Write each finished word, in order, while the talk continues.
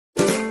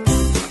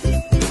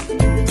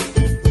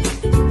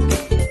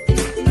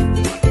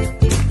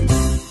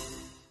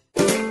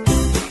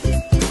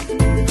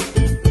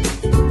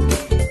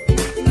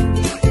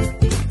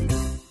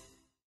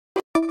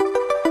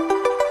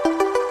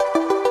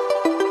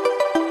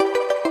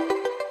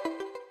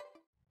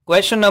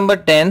Question number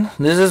 10,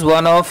 this is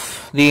one of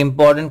the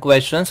important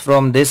questions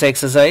from this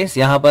exercise.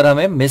 यहाँ पर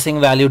हमें missing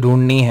value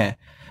ढूंढनी है,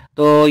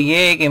 तो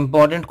ये एक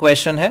इम्पॉर्टेंट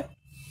क्वेश्चन है।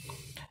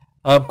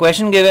 अब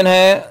क्वेश्चन गिवन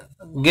है,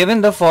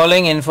 given the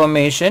following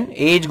information,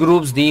 age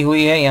groups दी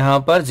हुई है यहाँ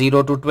पर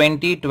 0 to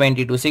 20,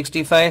 20 to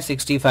 65,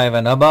 65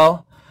 and above.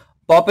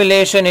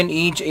 Population in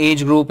each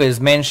age group is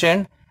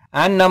mentioned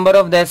and number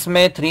of deaths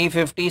में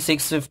 350,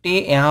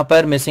 650। यहाँ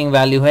पर मिसिंग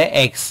वैल्यू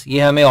है x,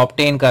 ये हमें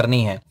ऑब्टेन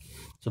करनी है।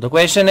 So the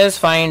question is,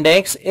 find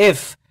x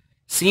if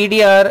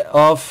CDR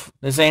of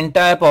this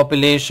entire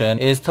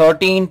population is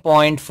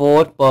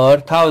 13.4 per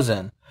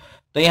 1000.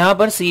 तो यहाँ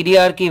पर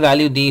CDR की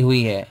वैल्यू दी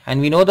हुई है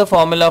and we know the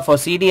formula for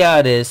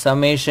CDR is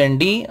summation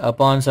D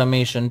upon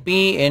summation P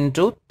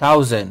into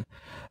 1000.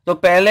 तो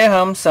पहले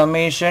हम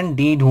summation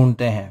D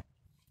ढूंढते हैं,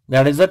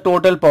 that is the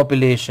total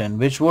population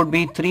which would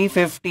be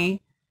 350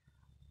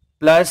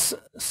 plus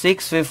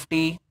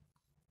 650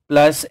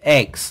 plus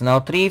x. Now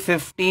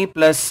 350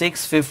 plus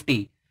 650,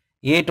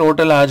 ये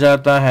total आ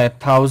जाता है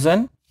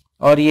 1000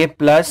 और ये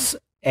plus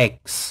x.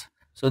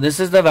 So this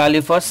is the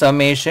value for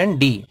summation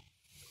d.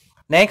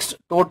 Next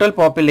total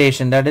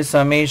population, that is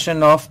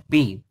summation of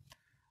p.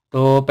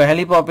 तो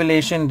पहली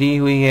population दी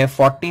हुई है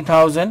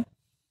 40,000,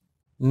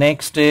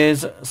 next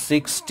is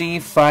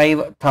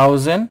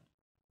 65,000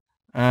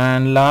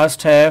 and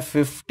last है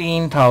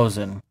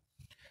 15,000.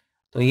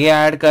 तो ये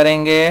ऐड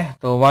करेंगे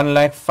तो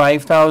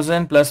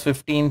 1,05,000 plus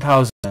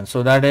 15,000,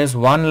 so that is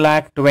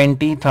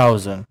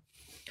 1,20,000.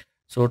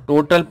 So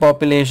total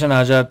population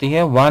आ जाती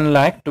है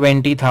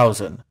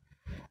 1,20,000.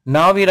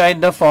 Now we write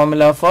the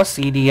formula for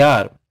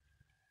CDR.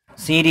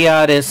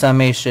 CDR is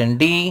summation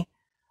D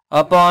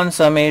upon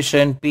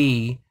summation P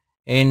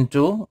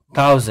into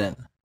 1000.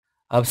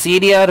 अब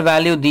CDR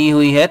value दी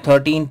हुई है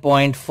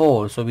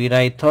 13.4. So we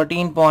write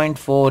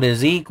 13.4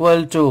 is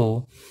equal to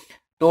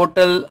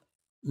total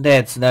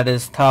deaths, that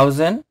is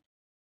 1000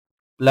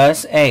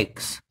 plus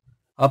X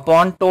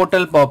upon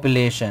total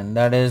population,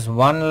 that is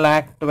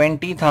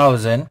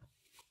 1,20,000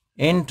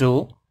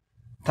 into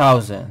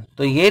 1000.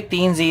 तो ये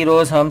तीन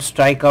zeros हम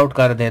strike out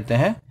कर देते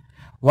हैं,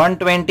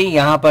 120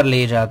 यहां पर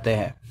ले जाते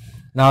हैं.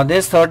 नाउ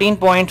दिस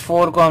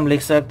 13.4 को हम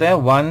लिख सकते हैं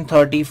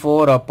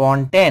 134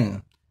 अपॉन 10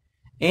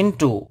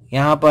 इंटू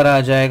यहां पर आ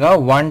जाएगा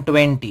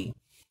 120.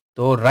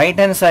 तो राइट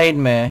हैंड साइड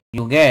में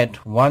यू गेट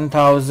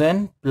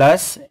 1000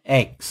 प्लस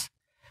x.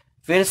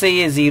 फिर से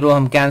ये जीरो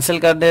हम कैंसिल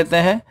कर देते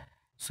हैं.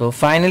 So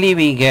finally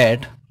we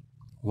get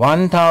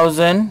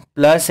 1000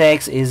 plus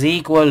x is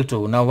equal to,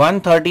 now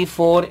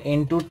 134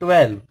 into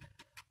 12.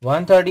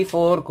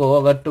 134 को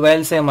अगर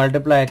 12 से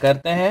मल्टीप्लाई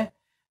करते हैं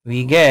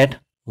we get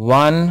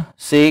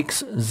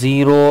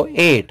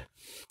 1608.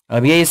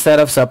 अब ये इस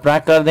तरफ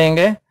सबट्रैक्ट कर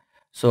देंगे,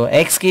 so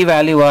x की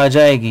वैल्यू आ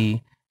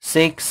जाएगी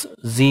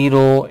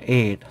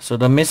 608. so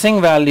the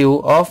missing value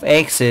of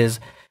x is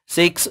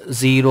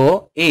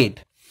 608.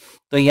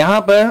 तो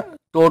यहां पर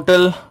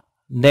टोटल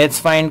डेथ्स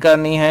फाइंड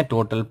करनी है,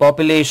 total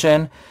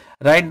population.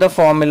 Write the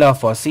formula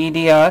for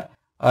CDR.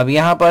 अब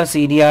यहाँ पर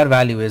CDR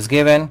value is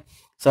given.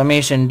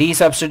 Summation D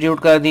substitute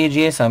कर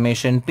दीजिए,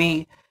 summation P.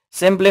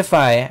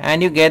 Simplify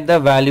and you get the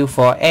value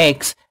for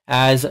X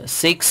as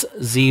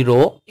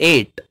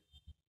 608.